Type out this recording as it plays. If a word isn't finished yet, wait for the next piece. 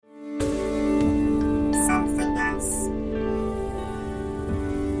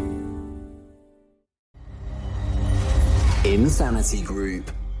Insanity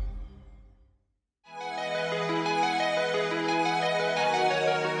Group.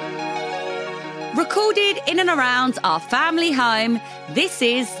 Recorded in and around our family home, this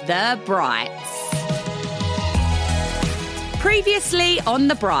is The Brights. Previously on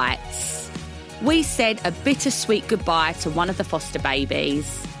The Brights, we said a bittersweet goodbye to one of the foster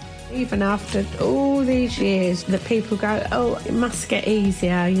babies. Even after all these years, the people go, oh, it must get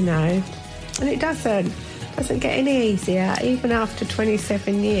easier, you know. And it doesn't. It doesn't get any easier, even after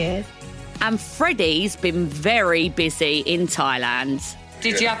 27 years. And Freddie's been very busy in Thailand.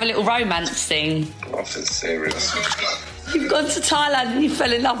 Did you have a little romance scene? Nothing serious. You've gone to Thailand and you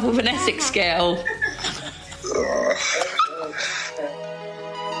fell in love with an Essex girl.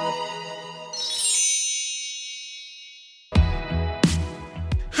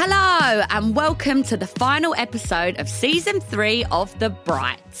 Hello and welcome to the final episode of Season 3 of The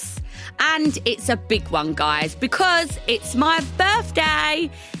Brights. And it's a big one, guys, because it's my birthday.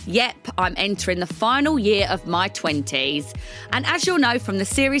 Yep, I'm entering the final year of my 20s. And as you'll know from the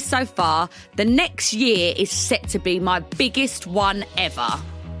series so far, the next year is set to be my biggest one ever.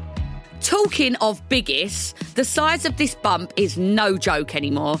 Talking of biggest, the size of this bump is no joke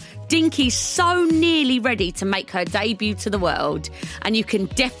anymore. Dinky's so nearly ready to make her debut to the world, and you can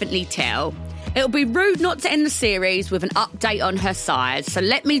definitely tell. It'll be rude not to end the series with an update on her size, so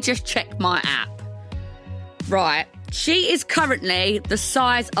let me just check my app. Right, she is currently the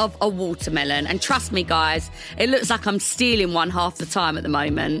size of a watermelon, and trust me guys, it looks like I'm stealing one half the time at the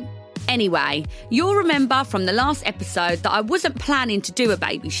moment. Anyway, you'll remember from the last episode that I wasn't planning to do a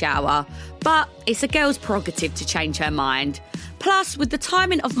baby shower, but it's a girl's prerogative to change her mind. Plus, with the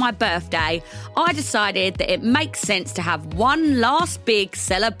timing of my birthday, I decided that it makes sense to have one last big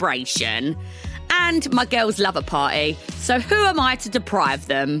celebration. And my girls love a party, so who am I to deprive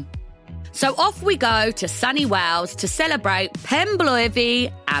them? So off we go to sunny Wales to celebrate Pen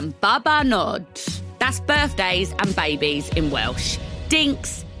Blwydd and Baba Nod. That's birthdays and babies in Welsh.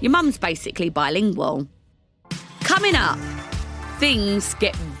 Dinks, your mum's basically bilingual. Coming up, things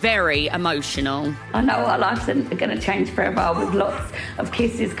get very emotional. I know our lives are going to change forever with lots of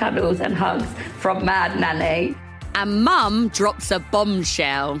kisses, cuddles and hugs from Mad Nanny. And Mum drops a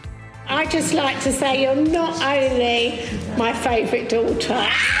bombshell. I just like to say you're not only my favourite daughter.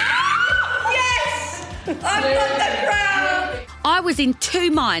 Yes! I've got the crown! I was in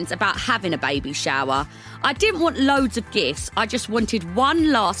two minds about having a baby shower. I didn't want loads of gifts. I just wanted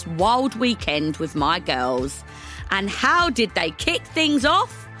one last wild weekend with my girls. And how did they kick things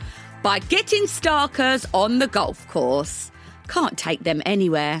off? By getting Starkers on the golf course. Can't take them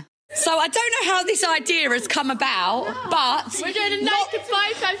anywhere. So I don't know how this idea has come about, but... We're doing a naked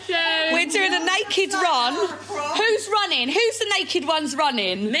photo shoot. We're doing a naked run. Who's running? Who's the naked ones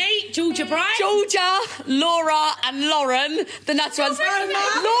running? Me, Georgia Bright. Georgia, Laura and Lauren, the nuts ones.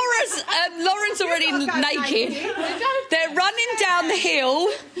 Lauren's already naked. They're running down the hill.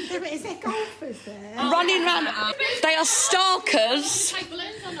 Is there golfers there? Running round. They are Starkers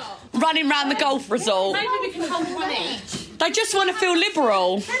running round the golf resort. Maybe we can hold one each. They just want to feel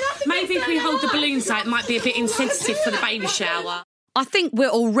liberal. Maybe if we hold the balloons out, it might be a bit insensitive for the baby shower. I think we're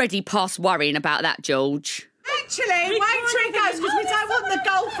already past worrying about that, George. Actually, wait till it goes, because we don't want the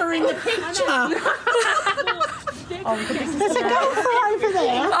golfer in the picture. There's a golfer over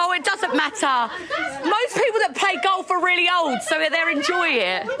there. Oh, it doesn't matter. Most people that play golf are really old, so they're enjoying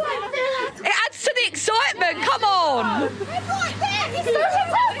it. It adds to the excitement. Come on.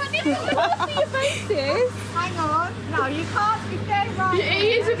 Hang on. No, you can't be dead right.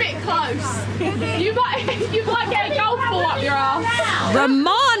 It is a bit close. You might get a golf ball up your arse.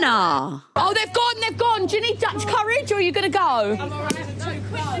 Romana. Oh, they've gone. Do you need Dutch courage or are you going to go? I'm all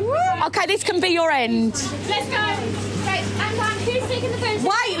right. Okay, this can be your end. Let's go. Right, and who's taking the photo?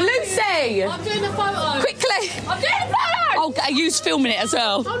 Wait, Lucy. I'm doing the photo. Quickly. I'm doing the photo. Oh, you's filming it as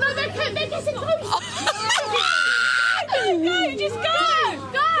well. Oh, no, they're getting close. Go, just go.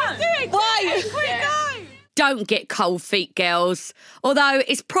 Go. Do it. Wait. Quick, go. Don't get cold feet, girls. Although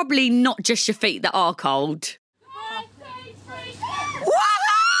it's probably not just your feet that are cold. 1, 2, 3.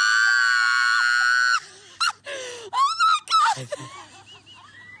 Oh my God!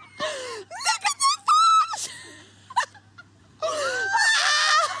 Look at the bombs!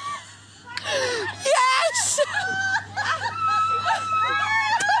 Yes!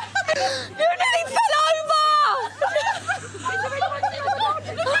 You nearly fell over!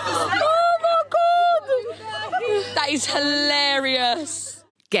 Oh my God! That is hilarious.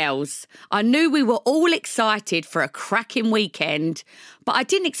 Girls, I knew we were all excited for a cracking weekend, but I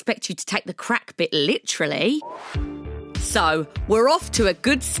didn't expect you to take the crack bit literally. So, we're off to a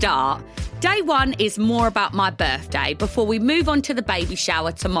good start. Day one is more about my birthday before we move on to the baby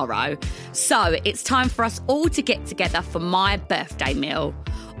shower tomorrow. So it's time for us all to get together for my birthday meal.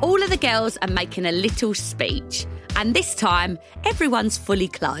 All of the girls are making a little speech, and this time everyone's fully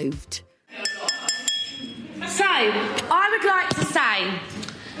clothed. So, I would like to say,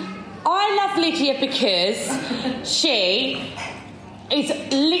 I love Lydia because she is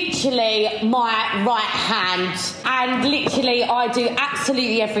literally my right hand, and literally I do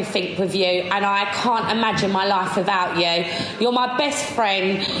absolutely everything with you, and I can't imagine my life without you. You're my best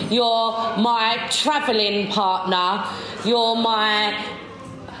friend, you're my travelling partner, you're my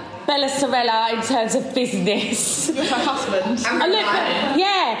Bella Sorella in terms of business. You're my husband.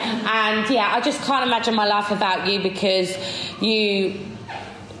 I just can't imagine my life without you, because you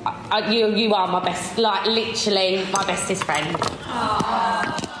are my best, like literally my bestest friend.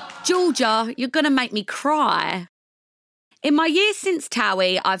 Georgia, you're going to make me cry. In my years since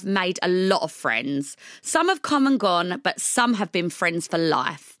Towie, I've made a lot of friends. Some have come and gone, but some have been friends for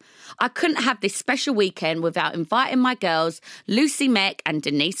life. I couldn't have this special weekend without inviting my girls, Lucy Meck and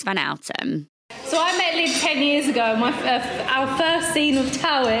Denise Van Outen. So I met Liv 10 years ago, our first scene of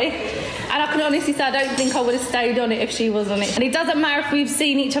Towie, and I can honestly say I don't think I would have stayed on it if she was on it. And it doesn't matter if we've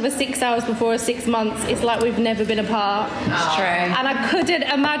seen each other 6 hours before or 6 months, it's like we've never been apart. That's true. And I couldn't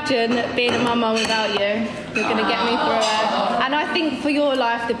imagine being at my mum without you. You're going to get me through it. And I think for your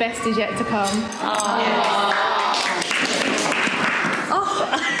life, the best is yet to come.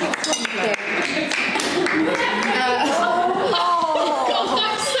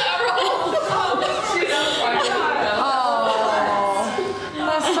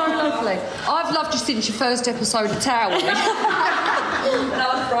 I've loved you since your first episode of Towie. And I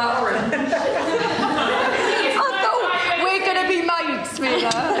was right. I thought we're going to be mates,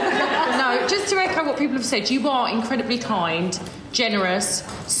 Mila. No, just to echo what people have said, you are incredibly kind, generous,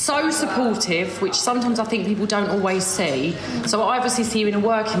 so supportive, which sometimes I think people don't always see. So I obviously see you in a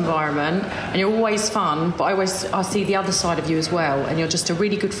work environment, and you're always fun, but I see the other side of you as well, and you're just a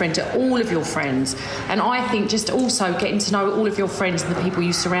really good friend to all of your friends. And I think just also getting to know all of your friends and the people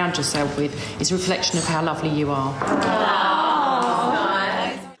you surround yourself with is a reflection of how lovely you are.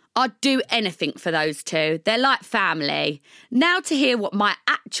 I'd do anything for those two. They're like family. Now to hear what my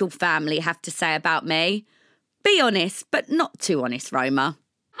actual family have to say about me. Be honest, but not too honest, Roma.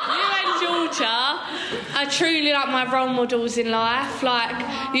 You and Georgia are truly like my role models in life. Like,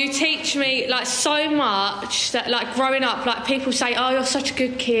 you teach me like so much that, like, growing up, like, people say, oh, you're such a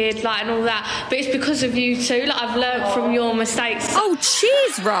good kid, like, and all that, but it's because of you two. Like, I've learnt from your mistakes. Oh,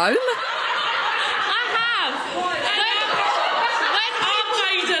 cheers, Rome. I have. I've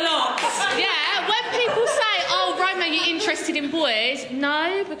made a lot. Yeah, when people say, oh, Roma, you're interested in boys?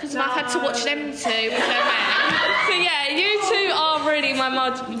 No, because I've had to watch them two with their men. So yeah, you two are really my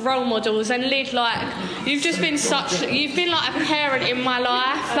role models, and Lid, like, you've been like a parent in my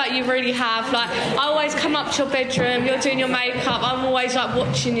life, like, you really have. Like, I always come up to your bedroom, you're doing your makeup, I'm always like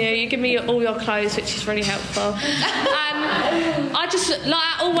watching you give me all your clothes, which is really helpful. And I just, like,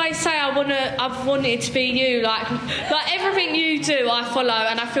 I always say I've wanted to be you, like everything you do I follow,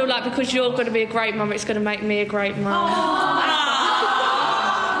 and I feel like because you're going to be a great mum, it's going to make me a great mum.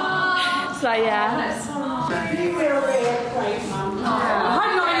 So yeah. You will be a great mum. I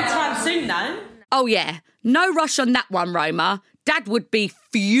hope not anytime soon, though. Oh, yeah. No rush on that one, Roma. Dad would be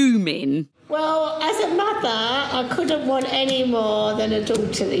fuming. Well, as a mother, I couldn't want any more than a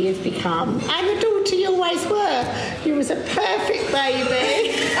daughter that you've become. And the daughter you always were. You was a perfect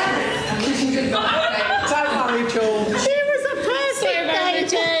baby. Don't worry, George. She was a perfect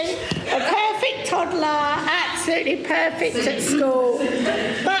baby. A perfect toddler. Absolutely perfect at school.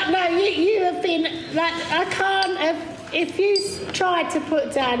 But no, you have been, like, I can't have, if you tried to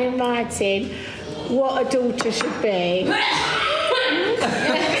put down in writing what a daughter should be.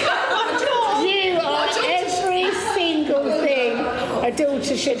 You are every single thing a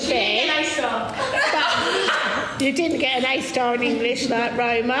daughter should be. But you didn't get an A star in English like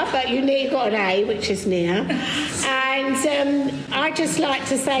Roma, but you got an A, which is near. And I just like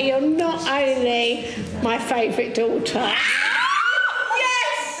to say you're not only my favourite daughter.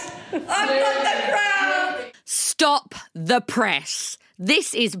 Yes! I've got the crown! Stop the press.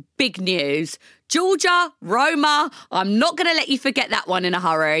 This is big news. Georgia, Roma, I'm not going to let you forget that one in a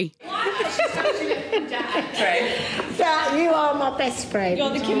hurry. That you are my best friend. You're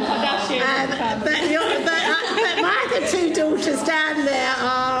the Kim Kardashian. But my other two daughters down there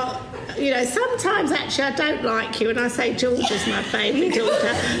are, you know, sometimes actually I don't like you and I say Georgia's my favourite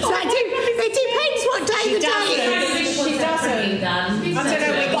daughter. So it depends what day the day is. She doesn't. I don't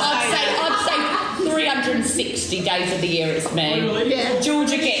know. I'd say 360. 60 days of the year it's me. Yeah.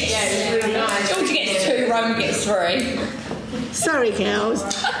 Georgia gets 2, Roma gets 3. Sorry, girls.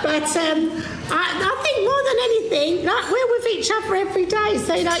 But I think more than anything, like, we're with each other every day,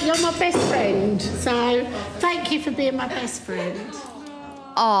 so like, you're my best friend. So thank you for being my best friend.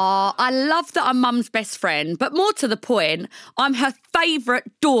 Aw, I love that I'm Mum's best friend, but more to the point, I'm her favourite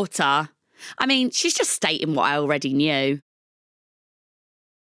daughter. I mean, she's just stating what I already knew.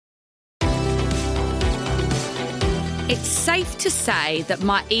 It's safe to say that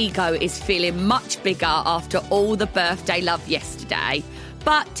my ego is feeling much bigger after all the birthday love yesterday.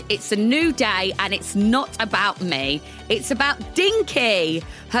 But it's a new day and it's not about me. It's about Dinky.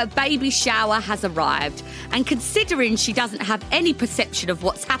 Her baby shower has arrived. And considering she doesn't have any perception of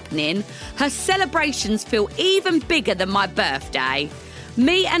what's happening, her celebrations feel even bigger than my birthday.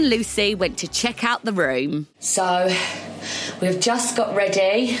 Me and Lucy went to check out the room. So, we've just got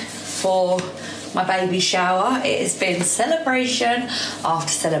ready for my baby shower. It has been celebration after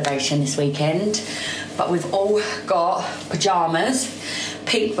celebration this weekend, but we've all got pyjamas,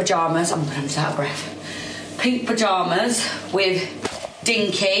 pink pyjamas. I'm going to out of breath. Pink pyjamas with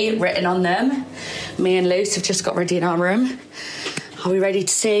Dinky written on them. Me and Luce have just got ready in our room. Are we ready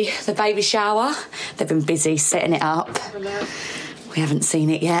to see the baby shower? They've been busy setting it up. We haven't seen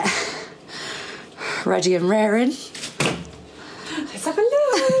it yet. Ready and raring. Let's have a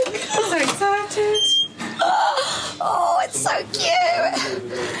look. I'm so excited. Oh, it's so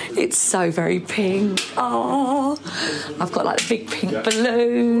cute. It's so very pink. Oh, I've got like the big pink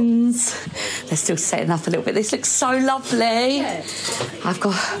balloons. They're still setting up a little bit. This looks so lovely. I've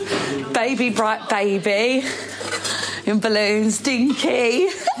got baby bright baby in balloons, Dinky.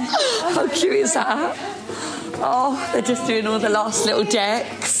 How cute is that? Oh, they're just doing all the last little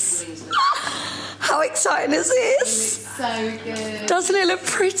decks. How exciting is this? So good. Doesn't it look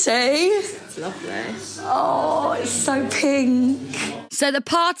pretty? It's lovely. Oh, it's so pink. So the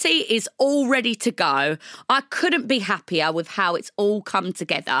party is all ready to go. I couldn't be happier with how it's all come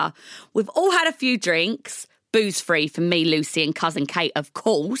together. We've all had a few drinks, booze-free for me, Lucy and cousin Kate, of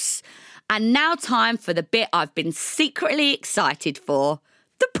course. And now time for the bit I've been secretly excited for,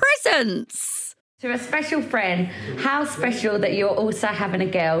 the presents. To a special friend, how special that you're also having a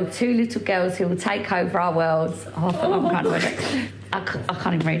girl, 2 little girls who will take over our worlds. Oh, I thought I'm kind of it. I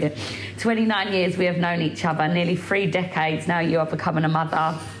can't even read it. 29 years we have known each other, nearly 3 decades now you are becoming a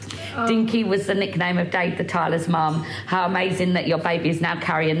mother. Dinky was the nickname of Dave the Tyler's mum. How amazing that your baby is now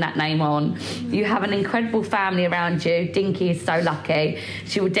carrying that name on. You have an incredible family around you. Dinky is so lucky.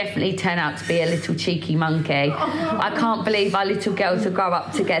 She will definitely turn out to be a little cheeky monkey. I can't believe our little girls will grow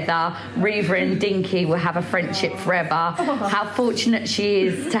up together. Reva and Dinky will have a friendship forever. How fortunate she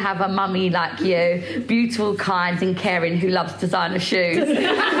is to have a mummy like you. Beautiful, kind and caring who loves designer shoes.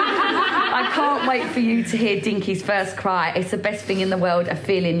 I can't wait for you to hear Dinky's first cry. It's the best thing in the world, a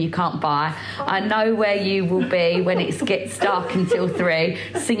feeling you can't buy. I know where you will be when it gets dark until 3,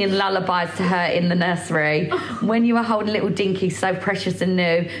 singing lullabies to her in the nursery. When you are holding little Dinky so precious and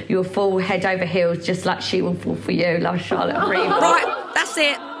new, you'll fall head over heels just like she will fall for you. Love, Charlotte and Reva. Right, that's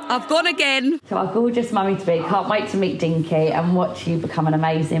it. I've gone again. So our gorgeous mummy-to-be can't wait to meet Dinky and watch you become an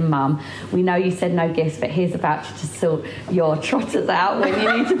amazing mum. We know you said no gifts, but here's a voucher to sort your trotters out when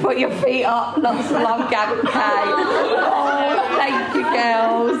you need to put your feet up. Lots of love, Gab and Kay. Oh, thank you,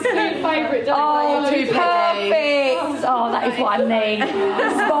 girls. 2 favourite days. Oh, perfect. Oh, that is what I need.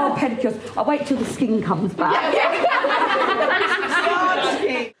 Spa pedicures. I'll wait till the skin comes back.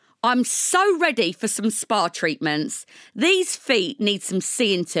 I'm so ready for some spa treatments. These feet need some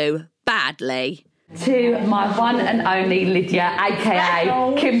seeing to badly. To my one and only Lydia,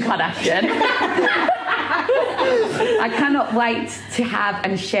 a.k.a. Kim Kardashian. I cannot wait to have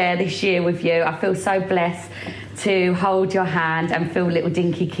and share this year with you. I feel so blessed to hold your hand and feel little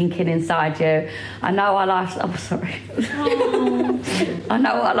Dinky kinking inside you. I know our lives... Oh, sorry. I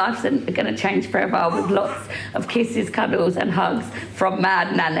know our lives are going to change forever with lots of kisses, cuddles and hugs from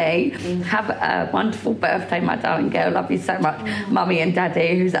Mad Nanny. Have a wonderful birthday, my darling girl. Love you so much. Mummy and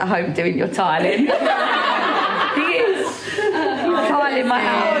Daddy, who's at home doing your tiling. He is. Tiling my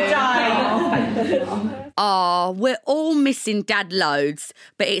house. Oh, we're all missing Dad loads,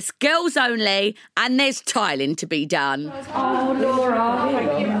 but it's girls only and there's tiling to be done. Oh, Laura.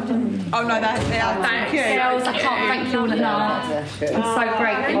 Oh no, they are. Thank you. Girls, I can't thank you all enough. I'm so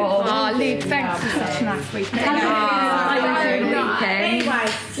grateful. Oh, Luke, thanks for such a nice weekend. Anyway,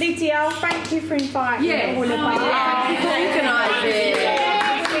 Lydia, thank you for inviting me. All of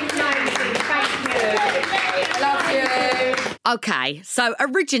Okay, so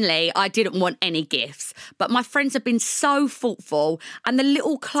originally I didn't want any gifts, but my friends have been so thoughtful and the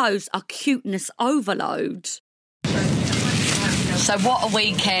little clothes are cuteness overload. So what a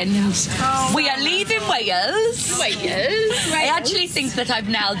weekend. We are leaving Wales. I actually think that I've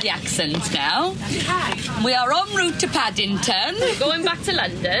nailed the accent now. We are en route to Paddington. Going back to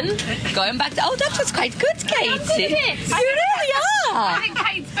London. Going back to... Oh, that was quite good, Katie. You really are. I think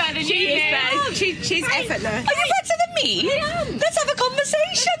Kate's better than you. She's effortless. Are you better than me? Let's have a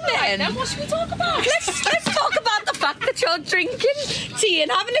conversation then. Then what should we talk about? Let's talk about the fact that you're drinking tea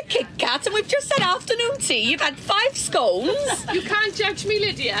and having a Kit Kat, and we've just had afternoon tea. You've had 5 scones. You can't judge me,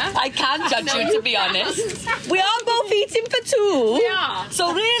 Lydia. I can't judge you, to be honest. We are both eating for 2. We are.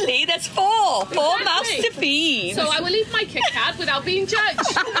 So really, there's 4 mouths to feed. So I will eat my Kit Kat without being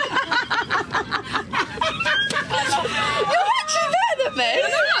judged. You're actually better than me.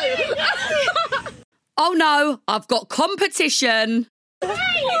 Oh no, I've got competition.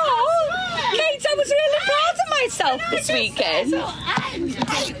 Kate, I was really proud of myself this weekend. And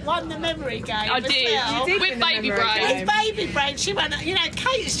Kate won the memory game. I did. With Baby Brain. With Baby Brain, she went,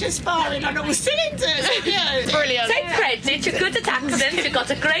 Kate's just firing on all cylinders. Brilliant. Take credit, you're good at accents, you've got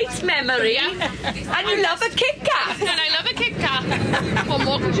a great memory, and you love a Kit Kat. And I love a Kit Kat. What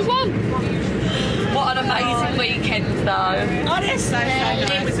more could you want? What an amazing weekend, though. Honestly,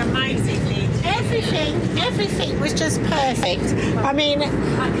 it was amazing. Everything was just perfect. I mean,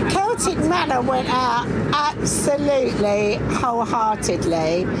 Celtic Manor went out absolutely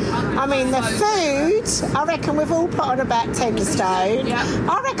wholeheartedly. I mean, the food, I reckon we've all put on about 10 stone.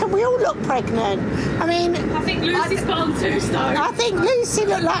 I reckon we all look pregnant. I mean... I think Lucy's put on 2 stone. I think Lucy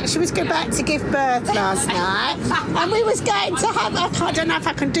looked like she was about to give birth last night. And we was going to have... I don't know if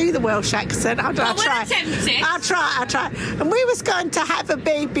I can do the Welsh accent. I'll try. I'll try. And we was going to have a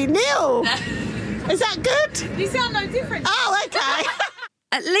baby Neil. Is that good? You sound no different. Oh, okay.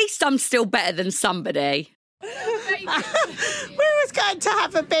 At least I'm still better than somebody. We was going to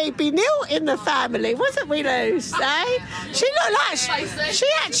have a baby Neil in the family, wasn't we, Luce? Eh? She looked like she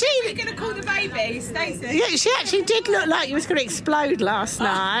actually. We're going to call the baby Stacey. Yeah, she actually did look like you was going to explode last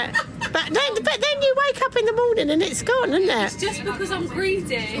night. But then you wake up in the morning and it's gone, isn't it? It's just because I'm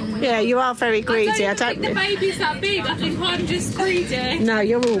greedy. Yeah, you are very greedy. I don't think the baby's that big. I think I'm just greedy. No,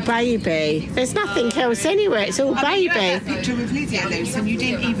 you're all baby. There's nothing else anywhere. It's all baby. You had that picture with Lydia, Luce, and you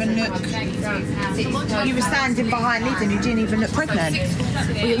didn't even look. You were standing behind Lydia and you didn't even look pregnant.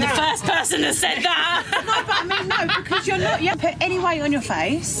 Well, you're the first person that said that. No, but I mean, no, because you're not. You haven't put any weight on your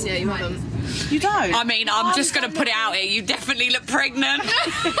face. Yeah, you haven't. You don't. I mean, I'm just going to put it out here. You definitely look pregnant.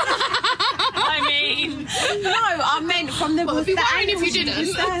 I mean... No, I meant from the... What would be worrying if you didn't?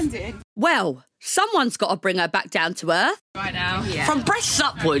 Standing. Well, someone's got to bring her back down to earth. Right now. Yeah. From breasts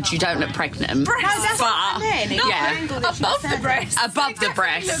upwards, you don't look pregnant. No, that's what I meant. It's Yeah. the angle that she's Above the standing. breast. Above the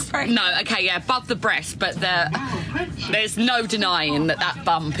breast. No, okay, yeah, above the breast, but there's no denying that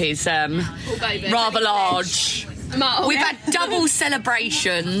bump is baby. rather large. We've had double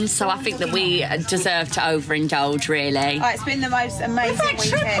celebrations, so I think that we deserve to overindulge, really. Oh, it's been the most amazing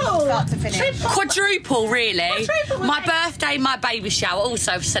weekend, start to finish. Quadruple, really. My birthday, my baby shower,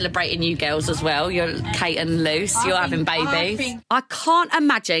 also celebrating you girls as well. You're Kate and Luce, you're having babies. I can't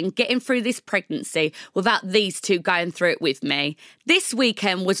imagine getting through this pregnancy without these two going through it with me. This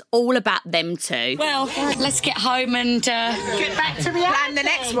weekend was all about them two. Well, let's get home and... Get back to reality. Plan the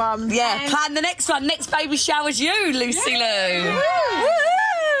next one. Yeah, plan the next one. Next baby shower's you, Lucy Lou.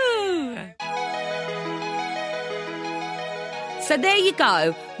 Woo! So there you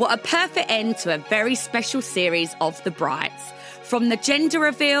go. What a perfect end to a very special series of The Brights. From the gender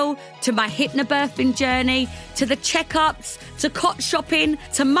reveal, to my hypnobirthing journey, to the checkups, to cot shopping,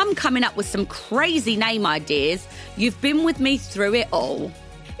 to mum coming up with some crazy name ideas, you've been with me through it all.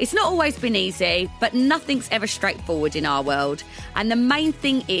 It's not always been easy, but nothing's ever straightforward in our world. And the main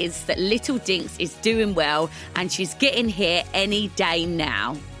thing is that little Dinks is doing well and she's getting here any day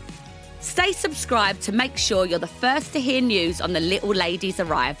now. Stay subscribed to make sure you're the first to hear news on the little lady's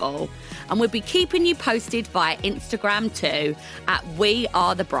arrival. And we'll be keeping you posted via Instagram too, at We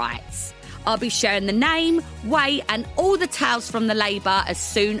Are The Brights. I'll be sharing the name, weight and all the tales from the labour as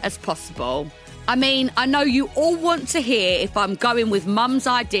soon as possible. I mean, I know you all want to hear if I'm going with Mum's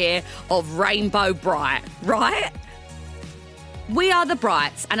idea of Rainbow Bright, right? We Are The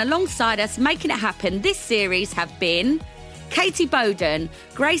Brights, and alongside us making it happen this series have been Katie Bowden,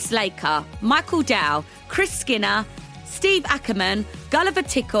 Grace Laker, Michael Dow, Chris Skinner, Steve Ackerman, Gulliver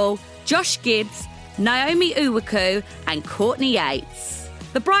Tickle, Josh Gibbs, Naomi Uwaku and Courtney Yates.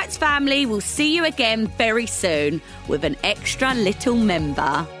 The Brights family will see you again very soon with an extra little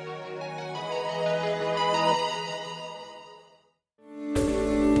member.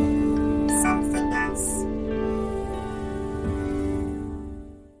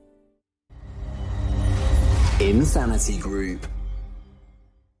 Insanity Group.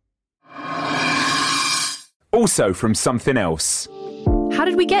 Also from Something Else. How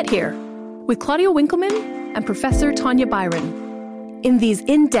Did We Get Here? With Claudia Winkleman and Professor Tanya Byron. In these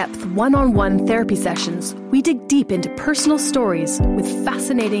in-depth one-on-one therapy sessions, we dig deep into personal stories with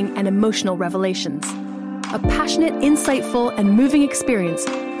fascinating and emotional revelations. A passionate, insightful, and moving experience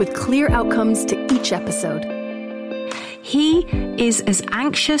with clear outcomes to each episode. He is as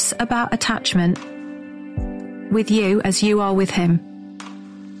anxious about attachment with you as you are with him.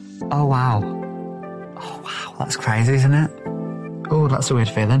 Oh, wow. Oh, wow. That's crazy, isn't it? Oh, that's a weird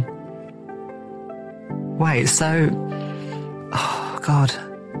feeling. Wait, so... Oh, God.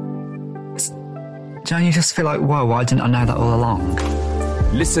 Don't you just feel like, whoa, why didn't I know that all along?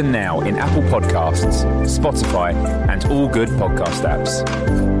 Listen now in Apple Podcasts, Spotify, and all good podcast apps.